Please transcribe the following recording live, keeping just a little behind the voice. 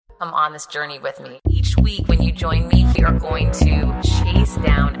Come on this journey with me. Each week when you join me, we are going to chase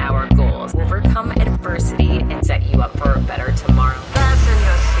down our goals, overcome adversity, and set you up for a better tomorrow. Fasten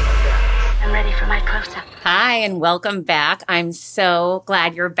your seatbelts. I'm ready for my close-up. Hi, and welcome back. I'm so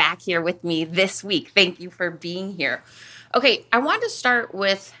glad you're back here with me this week. Thank you for being here. Okay, I want to start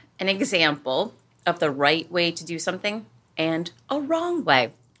with an example of the right way to do something and a wrong way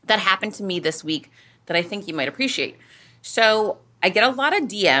that happened to me this week that I think you might appreciate. So I get a lot of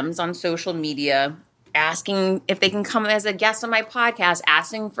DMs on social media asking if they can come as a guest on my podcast,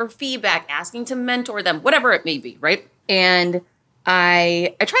 asking for feedback, asking to mentor them, whatever it may be, right? And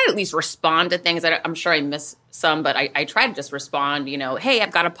I try to at least respond to things. I'm sure I miss some, but I try to just respond, hey,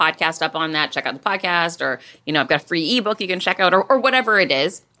 I've got a podcast up on that. Check out the podcast. Or, I've got a free ebook you can check out or whatever it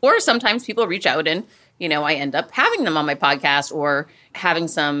is. Or sometimes people reach out and, I end up having them on my podcast or having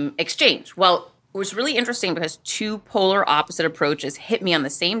some exchange. Well, it was really interesting because two polar opposite approaches hit me on the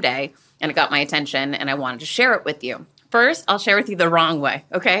same day and it got my attention and I wanted to share it with you. First, I'll share with you the wrong way,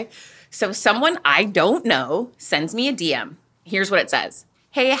 okay? So someone I don't know sends me a DM. Here's what it says.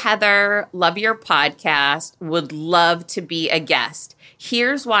 Hey, Heather, love your podcast. Would love to be a guest.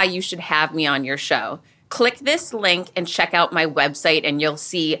 Here's why you should have me on your show. Click this link and check out my website and you'll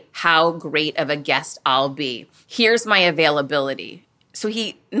see how great of a guest I'll be. Here's my availability. So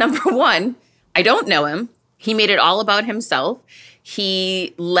number one, I don't know him. He made it all about himself.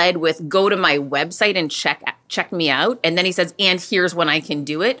 He led with go to my website and check me out. And then he says, and here's when I can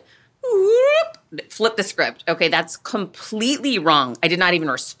do it. Whoop, flip the script. Okay, that's completely wrong. I did not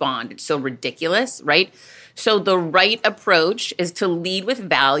even respond. It's so ridiculous, right? So the right approach is to lead with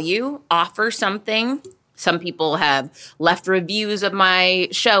value, offer something. Some people have left reviews of my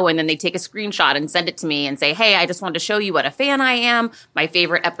show and then they take a screenshot and send it to me and say, hey, I just wanted to show you what a fan I am. My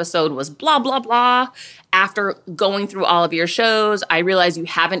favorite episode was blah, blah, blah. After going through all of your shows, I realized you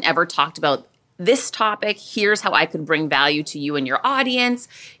haven't ever talked about this topic. Here's how I could bring value to you and your audience.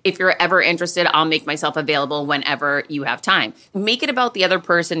 If you're ever interested, I'll make myself available whenever you have time. Make it about the other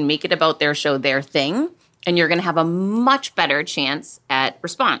person, make it about their show, their thing. And you're going to have a much better chance at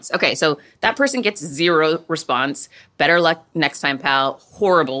response. Okay, so that person gets zero response. Better luck next time, pal.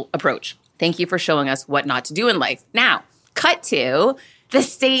 Horrible approach. Thank you for showing us what not to do in life. Now, cut to the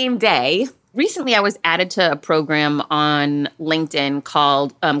same day. Recently, I was added to a program on LinkedIn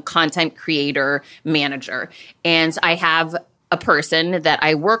called Content Creator Manager. And I have a person that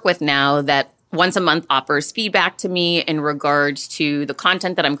I work with now that once a month offers feedback to me in regards to the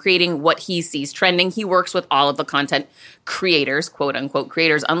content that I'm creating, what he sees trending. He works with all of the content creators, quote unquote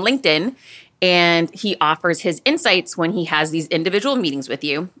creators on LinkedIn, and he offers his insights when he has these individual meetings with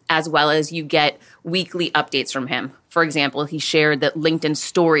you, as well as you get weekly updates from him. For example, he shared that LinkedIn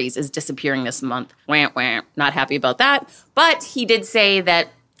Stories is disappearing this month. Wah, wah. Not happy about that. But he did say that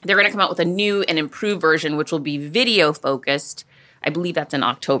they're going to come out with a new and improved version, which will be video focused. I believe that's in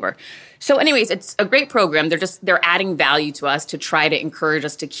October. So anyways, it's a great program. They're adding value to us to try to encourage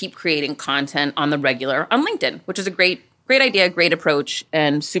us to keep creating content on the regular on LinkedIn, which is a great idea, great approach,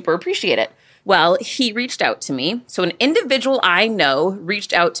 and super appreciate it. Well, he reached out to me. So an individual I know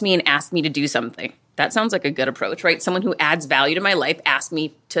reached out to me and asked me to do something. That sounds like a good approach, right? Someone who adds value to my life asked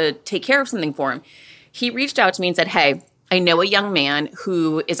me to take care of something for him. He reached out to me and said, hey, I know a young man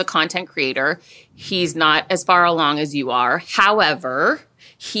who is a content creator. He's not as far along as you are. However,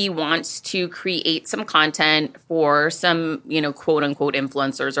 he wants to create some content for some, quote unquote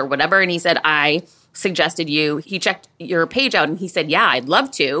influencers or whatever. And he said, I suggested you. He checked your page out and he said, yeah, I'd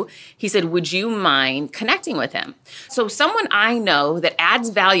love to. He said, would you mind connecting with him? So someone I know that adds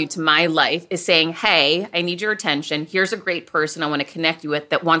value to my life is saying, hey, I need your attention. Here's a great person I want to connect you with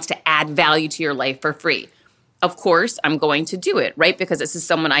that wants to add value to your life for free. Of course, I'm going to do it, right? Because this is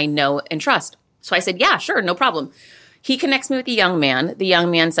someone I know and trust. So I said, yeah, sure, no problem. He connects me with the young man. The young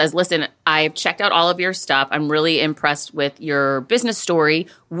man says, listen, I've checked out all of your stuff. I'm really impressed with your business story.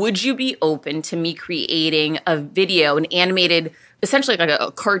 Would you be open to me creating a video, an animated, essentially like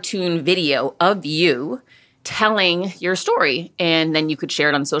a cartoon video of you telling your story? And then you could share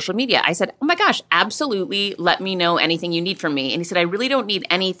it on social media. I said, oh my gosh, absolutely. Let me know anything you need from me. And he said, I really don't need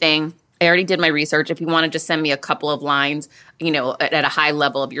anything. I already did my research. If you want to just send me a couple of lines, at a high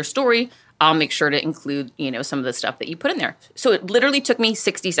level of your story, I'll make sure to include, some of the stuff that you put in there. So it literally took me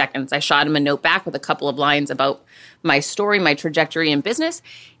 60 seconds. I shot him a note back with a couple of lines about my story, my trajectory in business,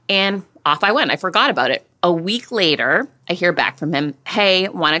 and off I went. I forgot about it. A week later, I hear back from him. Hey,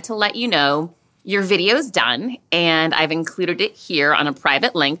 wanted to let you know your video's done, and I've included it here on a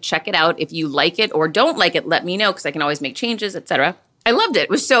private link. Check it out. If you like it or don't like it, let me know because I can always make changes, etc. I loved it. It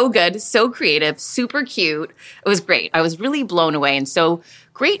was so good, so creative, super cute. It was great. I was really blown away and so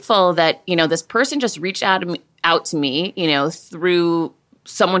grateful that, this person just reached out to me, through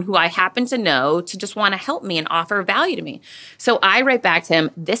someone who I happen to know to just want to help me and offer value to me. So I write back to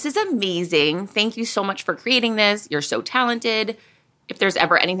him, this is amazing. Thank you so much for creating this. You're so talented. If there's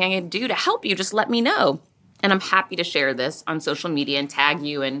ever anything I can do to help you, just let me know. And I'm happy to share this on social media and tag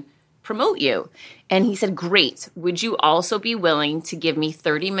you and promote you. And he said, great. Would you also be willing to give me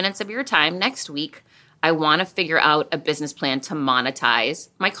 30 minutes of your time next week? I want to figure out a business plan to monetize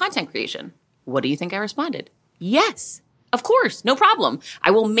my content creation. What do you think I responded? Yes. Of course, no problem.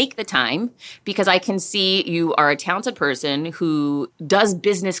 I will make the time because I can see you are a talented person who does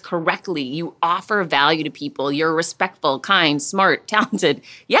business correctly. You offer value to people. You're respectful, kind, smart, talented.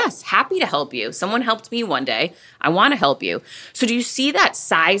 Yes, happy to help you. Someone helped me one day. I want to help you. So do you see that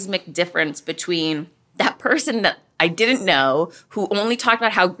seismic difference between that person that I didn't know, who only talked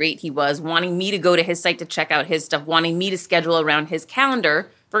about how great he was, wanting me to go to his site to check out his stuff, wanting me to schedule around his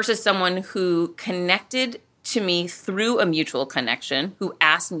calendar, versus someone who connected to me through a mutual connection, who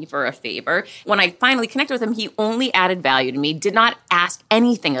asked me for a favor. When I finally connected with him, he only added value to me, did not ask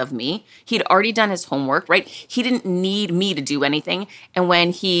anything of me. He'd already done his homework, right? He didn't need me to do anything. And when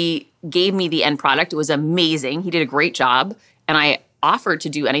he gave me the end product, it was amazing. He did a great job. And I offered to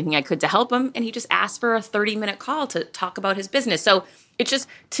do anything I could to help him. And he just asked for a 30-minute call to talk about his business. So it's just,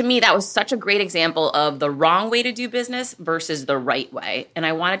 to me, that was such a great example of the wrong way to do business versus the right way. And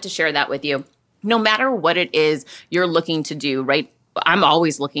I wanted to share that with you. No matter what it is you're looking to do, right? I'm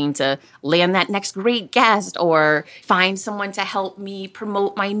always looking to land that next great guest or find someone to help me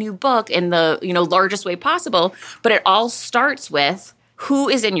promote my new book in the, largest way possible. But it all starts with who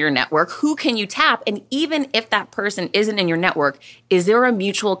is in your network, who can you tap? And even if that person isn't in your network, is there a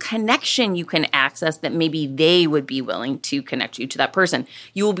mutual connection you can access that maybe they would be willing to connect you to that person?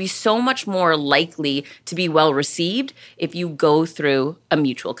 You will be so much more likely to be well received if you go through a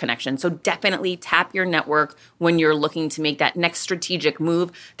mutual connection. So definitely tap your network when you're looking to make that next strategic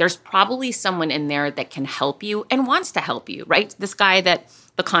move. There's probably someone in there that can help you and wants to help you, right? This guy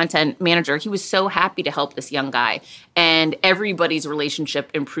the content manager, he was so happy to help this young guy. And everybody's relationship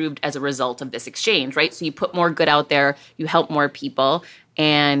improved as a result of this exchange, right? So you put more good out there, you help more people,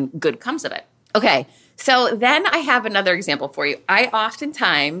 and good comes of it. Okay, so then I have another example for you. I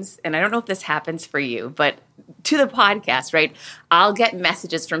oftentimes, and I don't know if this happens for you, but to the podcast, right? I'll get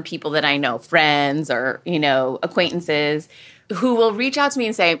messages from people that I know, friends or, acquaintances, who will reach out to me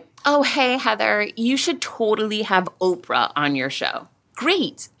and say, oh, hey, Heather, you should totally have Oprah on your show.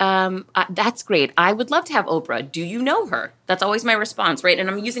 Great. That's great. I would love to have Oprah. Do you know her? That's always my response, right? And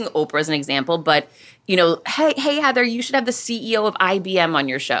I'm using Oprah as an example, but, hey, Heather, you should have the CEO of IBM on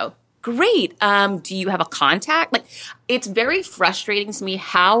your show. Great. Do you have a contact? It's very frustrating to me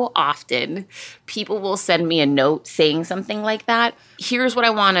how often people will send me a note saying something like that. Here's what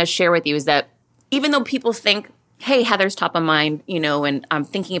I want to share with you is that even though people think, hey, Heather's top of mind, and I'm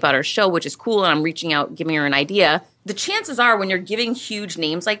thinking about her show, which is cool, and I'm reaching out, giving her an idea, the chances are when you're giving huge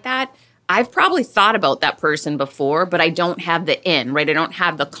names like that, I've probably thought about that person before, but I don't have the in, right? I don't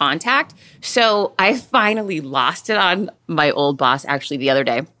have the contact. So I finally lost it on my old boss actually the other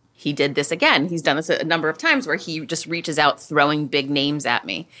day. He did this again. He's done this a number of times where he just reaches out throwing big names at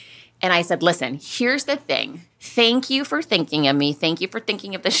me. And I said, listen, here's the thing. Thank you for thinking of me. Thank you for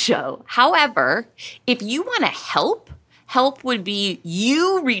thinking of the show. However, if you want to help would be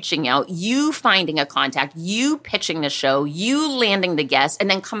you reaching out, you finding a contact, you pitching the show, you landing the guest, and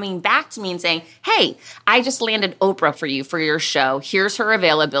then coming back to me and saying, hey, I just landed Oprah for you for your show. Here's her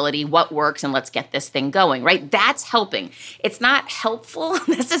availability, what works, and let's get this thing going, right? That's helping. It's not helpful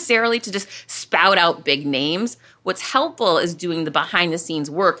necessarily to just spout out big names. What's helpful is doing the behind the scenes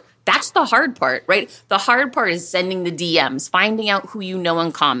work. That's the hard part, right? The hard part is sending the DMs, finding out who you know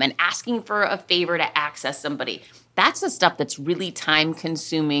in common, asking for a favor to access somebody. That's the stuff that's really time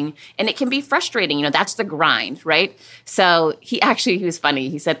consuming and it can be frustrating. That's the grind, right? So he was funny.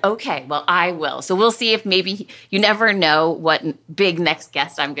 He said, okay, well, I will. So we'll see if maybe you never know what big next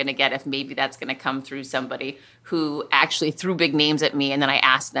guest I'm going to get, if maybe that's going to come through somebody who actually threw big names at me and then I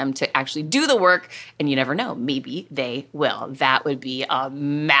asked them to actually do the work, and you never know, maybe they will. That would be a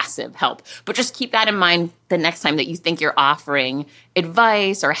massive help. But just keep that in mind the next time that you think you're offering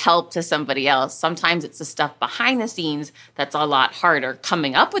advice or help to somebody else. Sometimes it's the stuff behind the scenes that's a lot harder.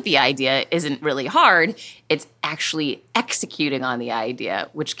 Coming up with the idea isn't really hard. It's actually executing on the idea,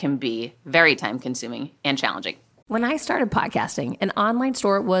 which can be very time consuming and challenging. When I started podcasting, an online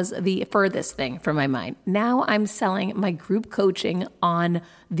store was the furthest thing from my mind. Now I'm selling my group coaching on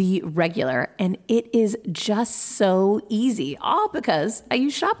the regular, and it is just so easy, all because I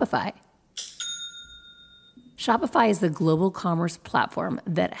use Shopify. Shopify is the global commerce platform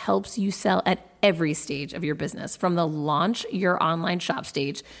that helps you sell at every stage of your business, from the launch your online shop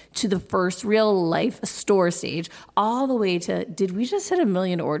stage to the first real life store stage, all the way to, did we just hit 1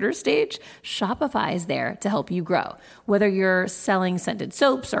 million orders stage? Shopify is there to help you grow. Whether you're selling scented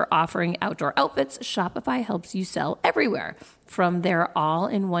soaps or offering outdoor outfits, Shopify helps you sell everywhere. From their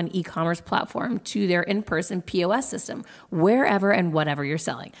all-in-one e-commerce platform to their in-person POS system, wherever and whatever you're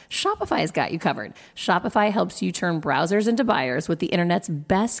selling, Shopify's got you covered. Shopify helps you turn browsers into buyers with the internet's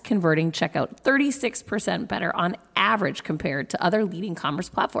best converting checkout, 36% better on average compared to other leading commerce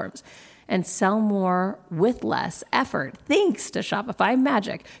platforms, and sell more with less effort thanks to Shopify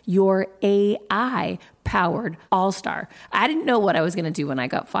Magic, your AI-powered all-star. I didn't know what I was going to do when I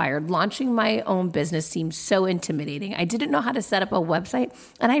got fired. Launching my own business seemed so intimidating. I didn't know how to set up a website,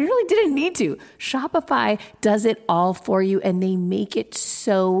 and I really didn't need to. Shopify does it all for you, and they make it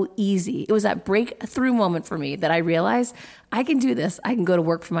so easy. It was that breakthrough moment for me that I realized I can do this. I can go to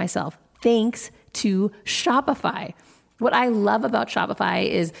work for myself thanks to Shopify. What I love about Shopify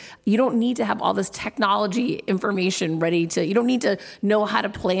is you don't need to have all this technology information ready to, you don't need to know how to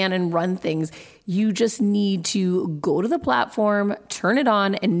plan and run things. You just need to go to the platform, turn it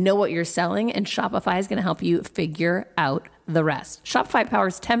on, and know what you're selling, and Shopify is going to help you figure out the rest. Shopify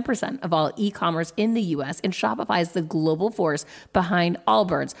powers 10% of all e-commerce in the U.S., and Shopify is the global force behind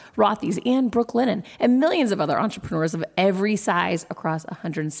Allbirds, Rothy's, and Brooklinen, and millions of other entrepreneurs of every size across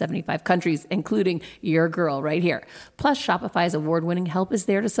 175 countries, including your girl right here. Plus, Shopify's award-winning help is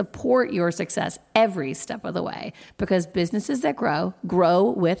there to support your success every step of the way, because businesses that grow, grow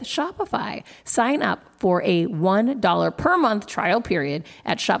with Shopify. Sign up for a $1 per month trial period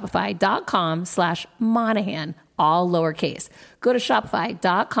at shopify.com/Monahan, all lowercase. Go to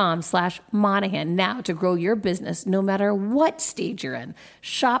shopify.com/Monahan now to grow your business no matter what stage you're in.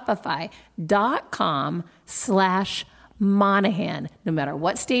 Shopify.com/Monahan. No matter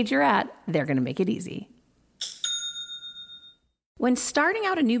what stage you're at, they're going to make it easy. When starting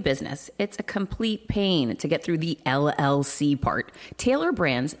out a new business, it's a complete pain to get through the LLC part. Tailor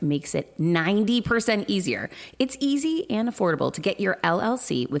Brands makes it 90% easier. It's easy and affordable to get your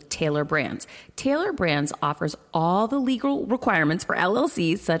LLC with Tailor Brands. Tailor Brands offers all the legal requirements for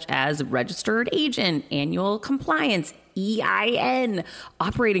LLCs, such as registered agent, annual compliance, EIN,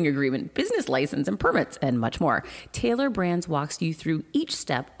 operating agreement, business license, and permits, and much more. Tailor Brands walks you through each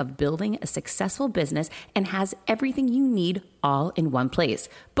step of building a successful business and has everything you need all in one place.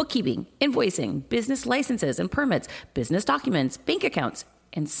 Bookkeeping, invoicing, business licenses and permits, business documents, bank accounts,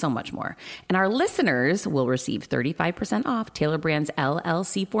 and so much more. And our listeners will receive 35% off Tailor Brands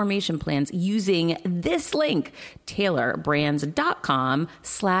LLC formation plans using this link,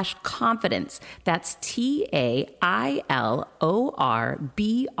 tailorbrands.com/confidence. That's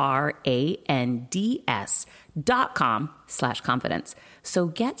TAILORBRANDS.com/confidence. So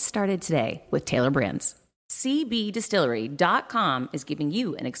get started today with Tailor Brands. CBDistillery.com is giving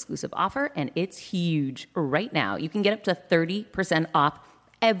you an exclusive offer, and it's huge. Right now, you can get up to 30% off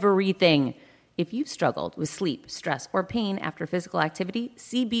everything. If you've struggled with sleep, stress, or pain after physical activity,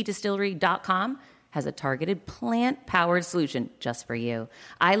 CBDistillery.com has a targeted plant-powered solution just for you.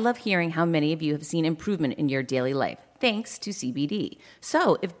 I love hearing how many of you have seen improvement in your daily life thanks to CBD.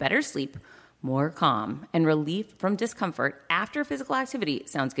 So if better sleep, more calm, and relief from discomfort after physical activity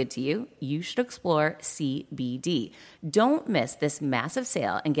sounds good to you, you should explore CBD. Don't miss this massive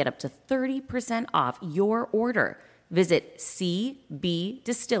sale and get up to 30% off your order. Visit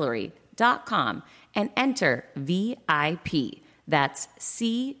cbdistillery.com and enter VIP. That's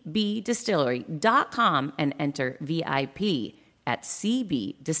cbdistillery.com and enter VIP at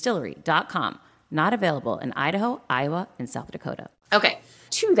cbdistillery.com. Not available in Idaho, Iowa, and South Dakota. Okay.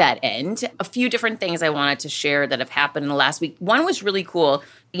 To that end, a few different things I wanted to share that have happened in the last week. One was really cool,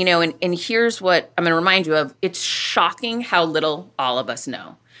 and here's what I'm going to remind you of. It's shocking how little all of us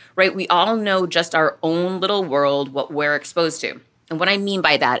know, right? We all know just our own little world, what we're exposed to. And what I mean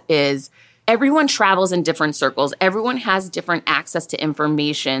by that is everyone travels in different circles. Everyone has different access to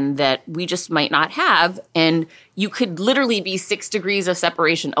information that we just might not have. And you could literally be 6 degrees of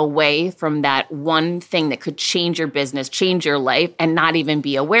separation away from that one thing that could change your business, change your life, and not even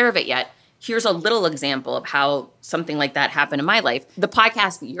be aware of it yet. Here's a little example of how something like that happened in my life. The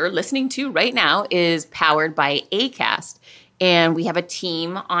podcast that you're listening to right now is powered by Acast. And we have a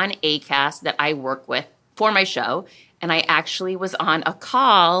team on Acast that I work with for my show. And I actually was on a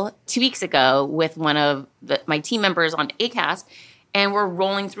call 2 weeks ago with one of my team members on Acast, and we're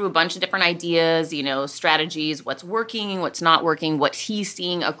rolling through a bunch of different ideas, strategies, what's working, what's not working, what he's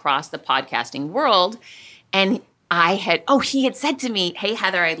seeing across the podcasting world. And he had said to me, hey,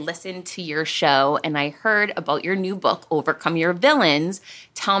 Heather, I listened to your show and I heard about your new book, Overcome Your Villains.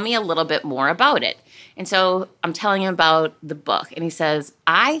 Tell me a little bit more about it. And so I'm telling him about the book. And he says,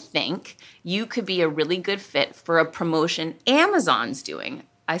 I think you could be a really good fit for a promotion Amazon's doing.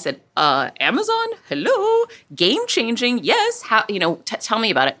 I said, Amazon? Hello? Game changing? Yes. How, tell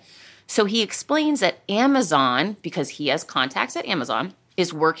me about it. So he explains that Amazon, because he has contacts at Amazon,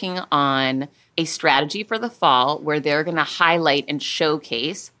 is working on a strategy for the fall where they're going to highlight and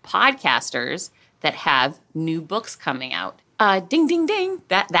showcase podcasters that have new books coming out. Ding, ding, ding.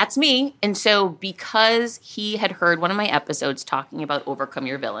 That's me. And so because he had heard one of my episodes talking about Overcome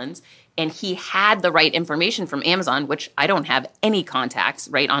Your Villains, and he had the right information from Amazon, which I don't have any contacts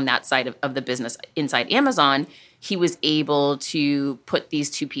right on that side of the business inside Amazon, he was able to put these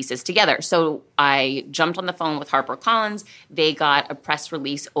two pieces together. So I jumped on the phone with HarperCollins. They got a press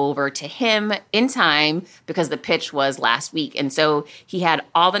release over to him in time because the pitch was last week. And so he had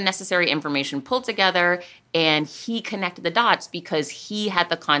all the necessary information pulled together, and he connected the dots because he had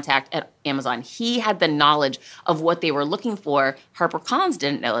the contact at Amazon. He had the knowledge of what they were looking for. HarperCollins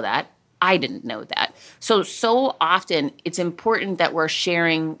didn't know that. I didn't know that. So often it's important that we're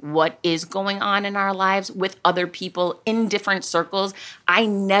sharing what is going on in our lives with other people in different circles. I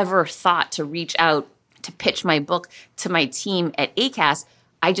never thought to reach out to pitch my book to my team at ACAST.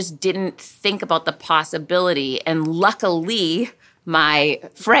 I just didn't think about the possibility. And luckily, my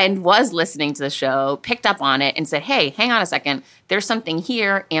friend was listening to the show, picked up on it, and said, hey, hang on a second. There's something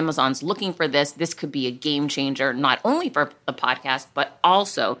here. Amazon's looking for this. This could be a game changer, not only for the podcast, but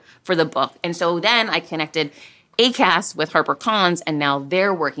also for the book. And so then I connected ACAST with HarperCollins, and now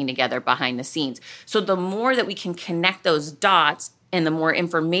they're working together behind the scenes. So the more that we can connect those dots and the more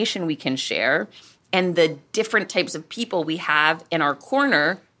information we can share and the different types of people we have in our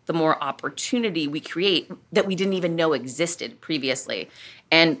corner, the more opportunity we create that we didn't even know existed previously.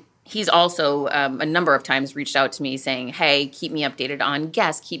 And he's also a number of times reached out to me saying, hey, keep me updated on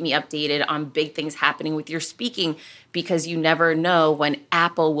guests, keep me updated on big things happening with your speaking, because you never know when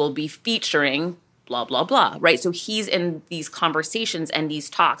Apple will be featuring blah, blah, blah, right? So he's in these conversations and these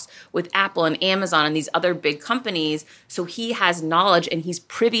talks with Apple and Amazon and these other big companies. So he has knowledge and he's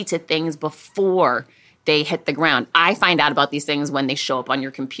privy to things before they hit the ground. I find out about these things when they show up on your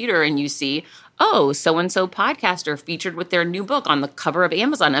computer and you see, oh, so-and-so podcaster featured with their new book on the cover of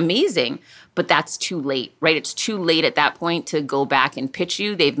Amazon. Amazing. But that's too late, right? It's too late at that point to go back and pitch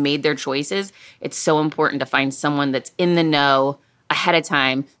you. They've made their choices. It's so important to find someone that's in the know ahead of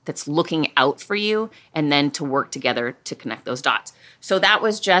time, that's looking out for you, and then to work together to connect those dots. So that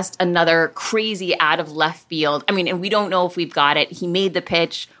was just another crazy out of left field. I mean, and we don't know if we've got it. He made the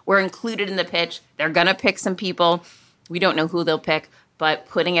pitch. We're included in the pitch. They're going to pick some people. We don't know who they'll pick, but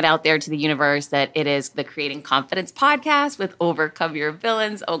putting it out there to the universe that it is the Creating Confidence podcast with Overcome Your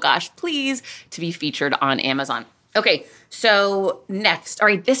Villains. Oh gosh, please, to be featured on Amazon. Okay, so next. All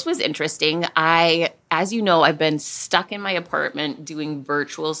right, this was interesting. As you know, I've been stuck in my apartment doing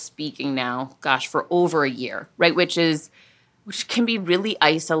virtual speaking now, gosh, for over a year, right? Which can be really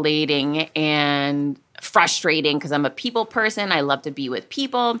isolating and frustrating because I'm a people person. I love to be with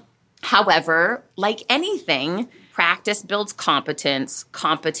people. However, like anything, practice builds competence.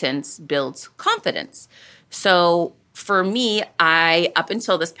 Competence builds confidence. So for me, up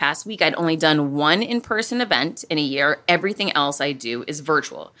until this past week, I'd only done one in-person event in a year. Everything else I do is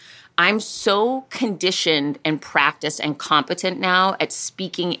virtual. I'm so conditioned and practiced and competent now at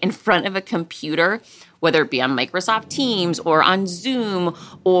speaking in front of a computer, whether it be on Microsoft Teams or on Zoom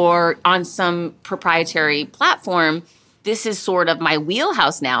or on some proprietary platform. This is sort of my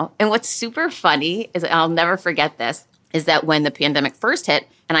wheelhouse now. And what's super funny is, I'll never forget this, is that when the pandemic first hit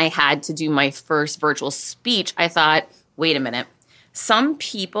and I had to do my first virtual speech, I thought, wait a minute, some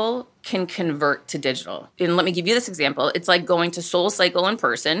people can convert to digital. And let me give you this example. It's like going to Soul Cycle in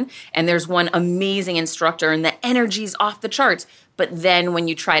person, and there's one amazing instructor, and the energy's off the charts. But then when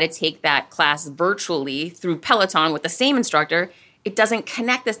you try to take that class virtually through Peloton with the same instructor, it doesn't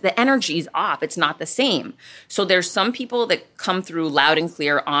connect this. The energy's off. It's not the same. So there's some people that come through loud and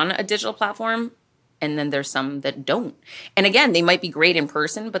clear on a digital platform, and then there's some that don't. And again, they might be great in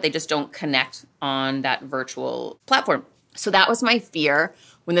person, but they just don't connect on that virtual platform. So that was my fear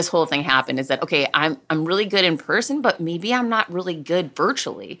when this whole thing happened, is that, okay, I'm really good in person, but maybe I'm not really good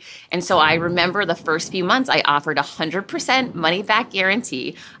virtually. And so I remember the first few months, I offered 100% money back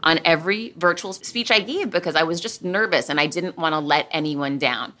guarantee on every virtual speech I gave because I was just nervous and I didn't want to let anyone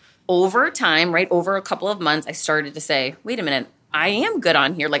down. Over time, right, over a couple of months, I started to say, wait a minute, I am good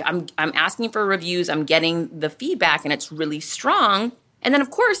on here. Like I'm asking for reviews, I'm getting the feedback, and it's really strong. And then,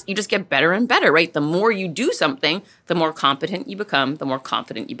 of course, you just get better and better, right? The more you do something, the more competent you become. The more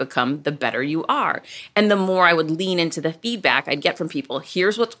confident you become, the better you are. And the more I would lean into the feedback I'd get from people.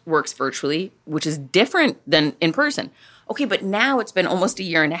 Here's what works virtually, which is different than in person. Okay, but now it's been almost a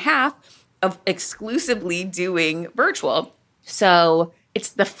year and a half of exclusively doing virtual. So it's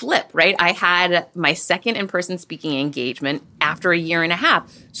the flip, right? I had my second in-person speaking engagement after a year and a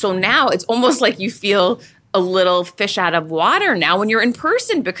half. So now it's almost like you feel a little fish out of water now when you're in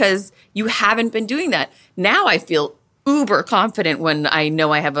person because you haven't been doing that. Now I feel uber confident when I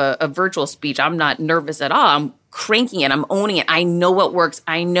know I have a virtual speech. I'm not nervous at all. I'm cranking it. I'm owning it. I know what works.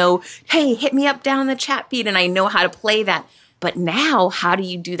 I know, hey, hit me up down the chat feed, and I know how to play that. But now, how do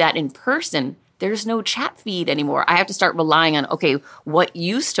you do that in person? There's no chat feed anymore. I have to start relying on, okay, what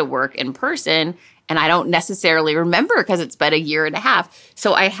used to work in person, and I don't necessarily remember because it's been a year and a half.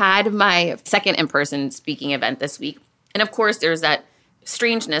 So I had my second in-person speaking event this week. And of course, there's that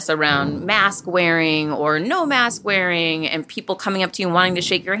strangeness around mask wearing or no mask wearing and people coming up to you and wanting to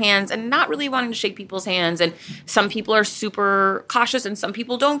shake your hands and not really wanting to shake people's hands. And some people are super cautious and some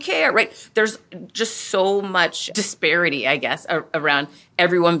people don't care, right? There's just so much disparity, I guess, around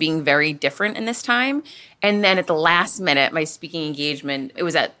everyone being very different in this time. And then at the last minute, my speaking engagement, it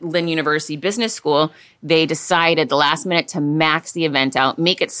was at Lynn University Business School. They decided the last minute to max the event out,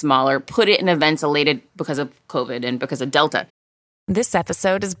 make it smaller, put it in ventilated because of COVID and because of Delta. This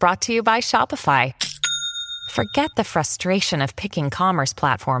episode is brought to you by Shopify. Forget the frustration of picking commerce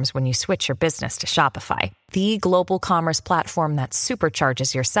platforms when you switch your business to Shopify, the global commerce platform that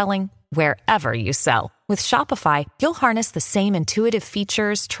supercharges your selling wherever you sell. With Shopify, you'll harness the same intuitive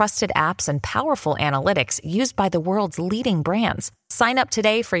features, trusted apps, and powerful analytics used by the world's leading brands. Sign up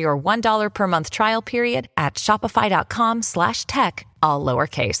today for your $1 per month trial period at shopify.com/tech, all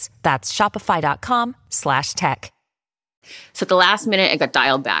lowercase. That's shopify.com/tech. So at the last minute, it got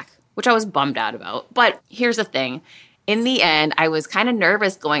dialed back, which I was bummed out about. But here's the thing. In the end, I was kind of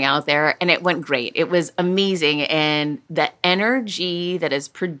nervous going out there, and it went great. It was amazing. And the energy that is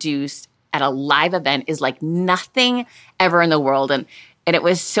produced at a live event is like nothing ever in the world. And it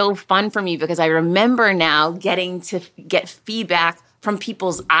was so fun for me because I remember now getting to get feedback from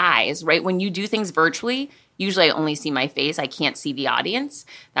people's eyes, right? When you do things virtually, usually I only see my face. I can't see the audience.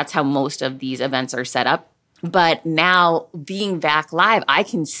 That's how most of these events are set up. But now being back live, I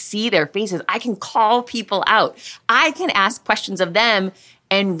can see their faces. I can call people out. I can ask questions of them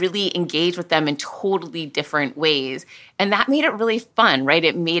and really engage with them in totally different ways. And that made it really fun, right?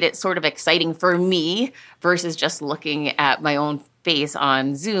 It made it sort of exciting for me versus just looking at my own face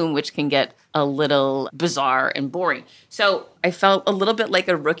on Zoom, which can get a little bizarre and boring. So I felt a little bit like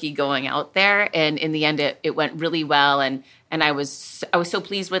a rookie going out there. And in the end, it went really well. And I was so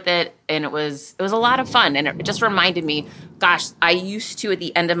pleased with it. And it was a lot of fun. And it just reminded me, gosh, I used to, at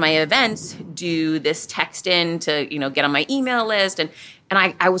the end of my events, do this text in to, get on my email list. And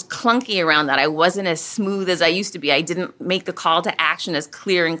I was clunky around that. I wasn't as smooth as I used to be. I didn't make the call to action as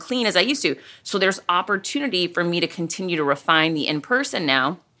clear and clean as I used to. So there's opportunity for me to continue to refine the in-person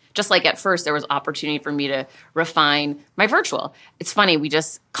now. Just like at first, there was opportunity for me to refine my virtual. It's funny, we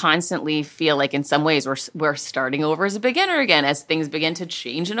just constantly feel like in some ways we're starting over as a beginner again as things begin to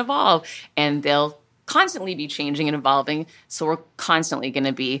change and evolve. And they'll constantly be changing and evolving. So we're constantly going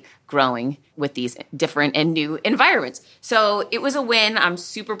to be growing with these different and new environments. So it was a win. I'm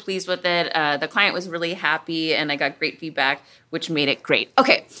super pleased with it. The client was really happy and I got great feedback, which made it great.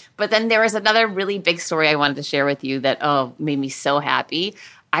 Okay, but then there was another really big story I wanted to share with you that made me so happy.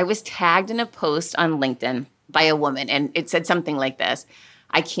 I was tagged in a post on LinkedIn by a woman, and it said something like this: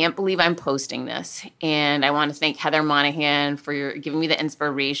 I can't believe I'm posting this, and I want to thank Heather Monahan for giving me the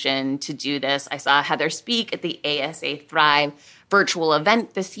inspiration to do this. I saw Heather speak at the ASA Thrive virtual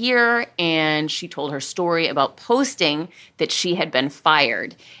event this year, and she told her story about posting that she had been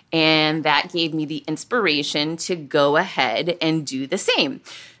fired, and that gave me the inspiration to go ahead and do the same.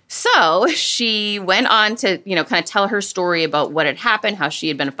 So she went on to, kind of tell her story about what had happened, how she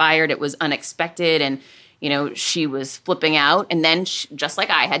had been fired. It was unexpected and, she was flipping out. And then, just like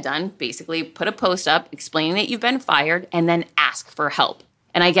I had done, basically put a post up explaining that you've been fired and then ask for help.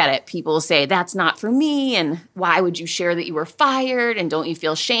 And I get it. People say, that's not for me. And why would you share that you were fired? And don't you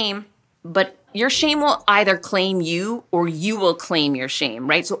feel shame? But your shame will either claim you or you will claim your shame,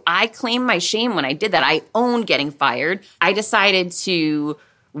 right? So I claimed my shame when I did that. I owned getting fired. I decided to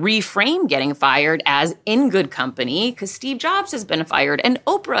reframe getting fired as in good company because Steve Jobs has been fired and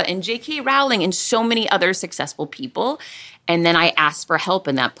Oprah and J.K. Rowling and so many other successful people. And then I asked for help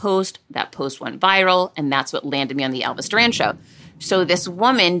in that post. That post went viral, and that's what landed me on the Elvis Duran show. So this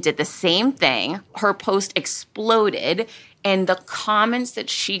woman did the same thing. Her post exploded, And the comments that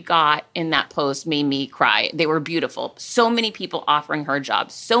she got in that post made me cry. They were beautiful. So many people offering her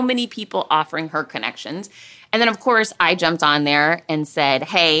jobs, so many people offering her connections. And then, of course, I jumped on there and said,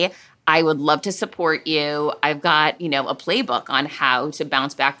 hey, I would love to support you. I've got, a playbook on how to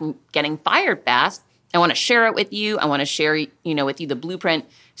bounce back from getting fired fast. I want to share it with you. I want to share, with you the blueprint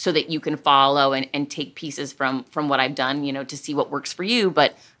so that you can follow and take pieces from what I've done, to see what works for you.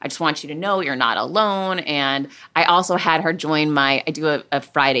 But I just want you to know you're not alone. And I also had her join I do a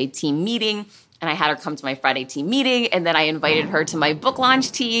Friday team meeting, and I had her come to my Friday team meeting, and then I invited her to my book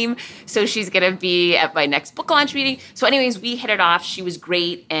launch team. So she's going to be at my next book launch meeting. So anyways, we hit it off. She was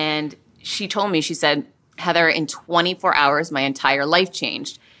great. And she told me, she said, Heather, in 24 hours, my entire life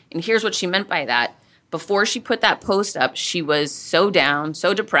changed. And here's what she meant by that. Before she put that post up, she was so down,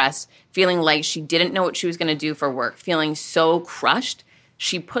 so depressed, feeling like she didn't know what she was going to do for work, feeling so crushed.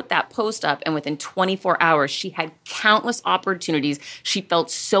 She put that post up, and within 24 hours, she had countless opportunities. She felt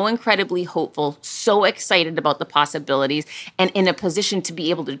so incredibly hopeful, so excited about the possibilities, and in a position to be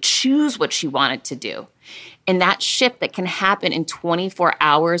able to choose what she wanted to do. And that shift that can happen in 24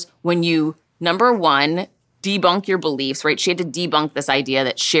 hours when you, number one, debunk your beliefs, right? She had to debunk this idea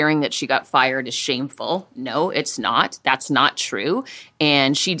that sharing that she got fired is shameful. No, it's not. That's not true.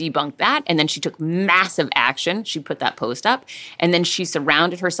 And she debunked that. And then she took massive action. She put that post up. And then she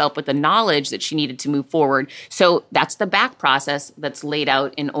surrounded herself with the knowledge that she needed to move forward. So that's the back process that's laid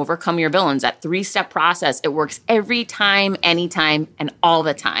out in Overcome Your Villains, that 3-step process. It works every time, anytime, and all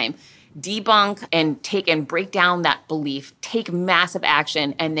the time. Debunk and take and break down that belief, take massive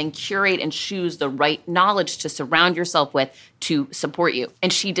action, and then curate and choose the right knowledge to surround yourself with to support you.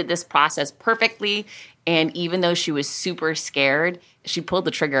 And she did this process perfectly. And even though she was super scared, she pulled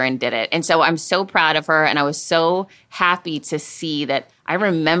the trigger and did it. And so I'm so proud of her. And I was so happy to see that. I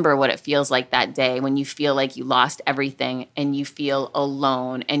remember what it feels like that day when you feel like you lost everything and you feel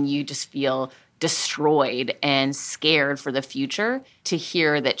alone and you just feel destroyed and scared for the future. To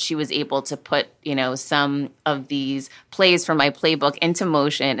hear that she was able to put, some of these plays from my playbook into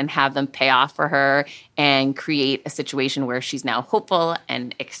motion and have them pay off for her and create a situation where she's now hopeful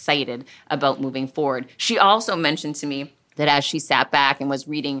and excited about moving forward. She also mentioned to me that as she sat back and was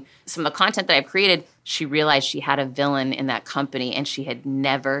reading some of the content that I've created, she realized she had a villain in that company and she had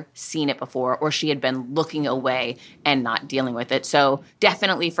never seen it before, or she had been looking away and not dealing with it. So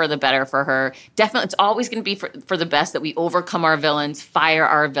definitely for the better for her. Definitely, it's always going to be for the best that we overcome our villains, fire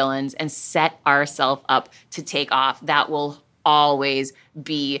our villains, and set ourselves up to take off. That will always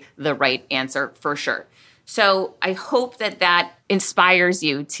be the right answer for sure. So I hope that inspires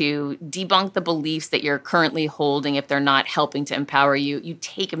you to debunk the beliefs that you're currently holding if they're not helping to empower you. You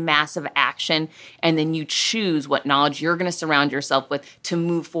take massive action, and then you choose what knowledge you're going to surround yourself with to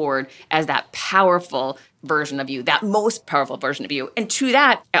move forward as that powerful version of you, that most powerful version of you. And to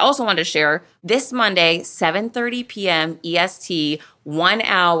that, I also want to share this Monday, 7:30 p.m. EST, 1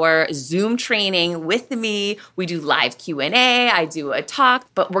 hour Zoom training with me. We do live Q&A. I do a talk,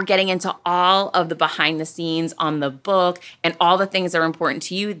 but we're getting into all of the behind the scenes on the book and all the things that are important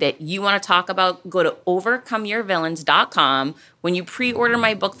to you that you want to talk about. Go to overcomeyourvillains.com. When you pre-order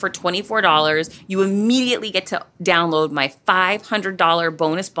my book for $24, you immediately get to download my $500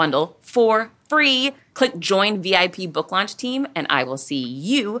 bonus bundle for free. Click Join VIP Book Launch Team, and I will see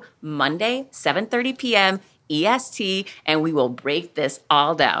you Monday, 7:30 p.m. EST, and we will break this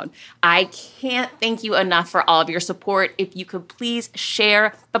all down. I can't thank you enough for all of your support. If you could please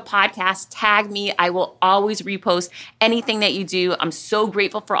share the podcast, tag me. I will always repost anything that you do. I'm so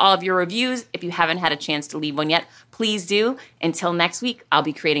grateful for all of your reviews. If you haven't had a chance to leave one yet, please do. Until next week, I'll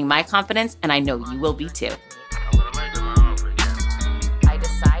be creating my confidence, and I know you will be too. I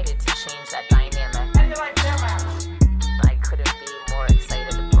decided to change that dynamic. I couldn't be more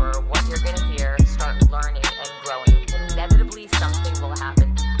excited for what you're going to hear, start learning and growing. Inevitably, something will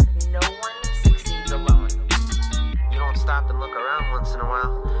happen. No one succeeds alone. You don't stop and look around once in a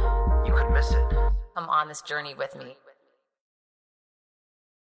while, you could miss it. Come on this journey with me.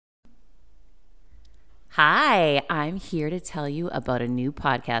 Hi, I'm here to tell you about a new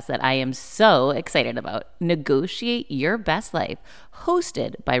podcast that I am so excited about, Negotiate Your Best Life,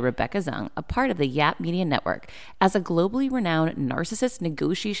 hosted by Rebecca Zung, a part of the Yap Media Network. As a globally renowned narcissist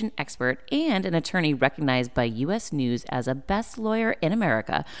negotiation expert and an attorney recognized by U.S. News as a best lawyer in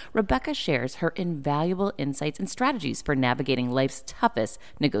America, Rebecca shares her invaluable insights and strategies for navigating life's toughest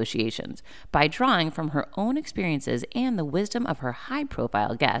negotiations. By drawing from her own experiences and the wisdom of her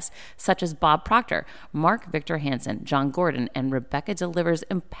high-profile guests, such as Bob Proctor, Mark Victor Hansen, John Gordon, and Rebecca delivers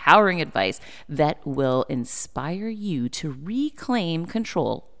empowering advice that will inspire you to reclaim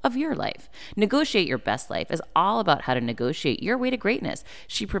control of your life. Negotiate Your Best Life is all about how to negotiate your way to greatness.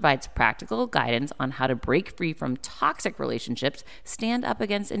 She provides practical guidance on how to break free from toxic relationships, stand up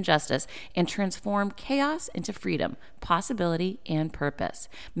against injustice, and transform chaos into freedom, possibility, and purpose.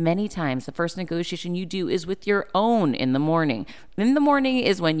 Many times, the first negotiation you do is with your own in the morning. In the morning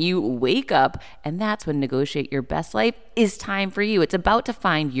is when you wake up, and that's when Negotiate Your Best Life is time for you. It's about to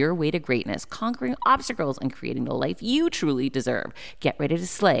find your way to greatness, conquering obstacles and creating the life you truly deserve. Get ready to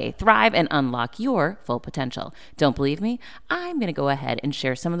slay, thrive, and unlock your full potential. Don't believe me? I'm going to go ahead and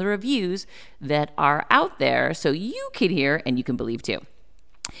share some of the reviews that are out there so you can hear and you can believe too.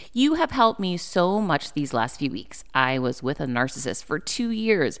 You have helped me so much these last few weeks. I was with a narcissist for 2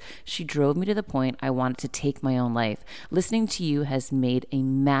 years. She drove me to the point I wanted to take my own life. Listening to you has made a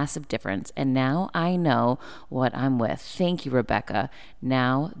massive difference, and now I know what I'm with. Thank you, Rebecca.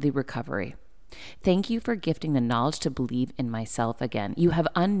 Now the recovery. Thank you for gifting the knowledge to believe in myself again. You have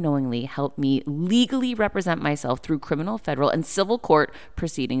unknowingly helped me legally represent myself through criminal, federal, and civil court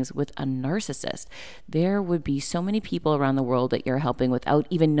proceedings with a narcissist. There would be so many people around the world that you're helping without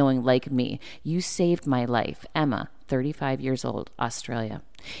even knowing, like me. You saved my life. Emma, 35 years old, Australia.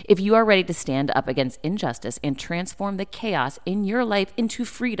 If you are ready to stand up against injustice and transform the chaos in your life into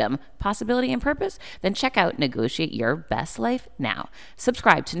freedom, possibility, and purpose, then check out Negotiate Your Best Life now.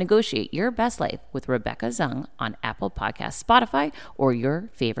 Subscribe to Negotiate Your Best Life with Rebecca Zung on Apple Podcasts, Spotify, or your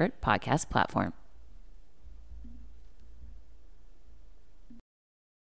favorite podcast platform.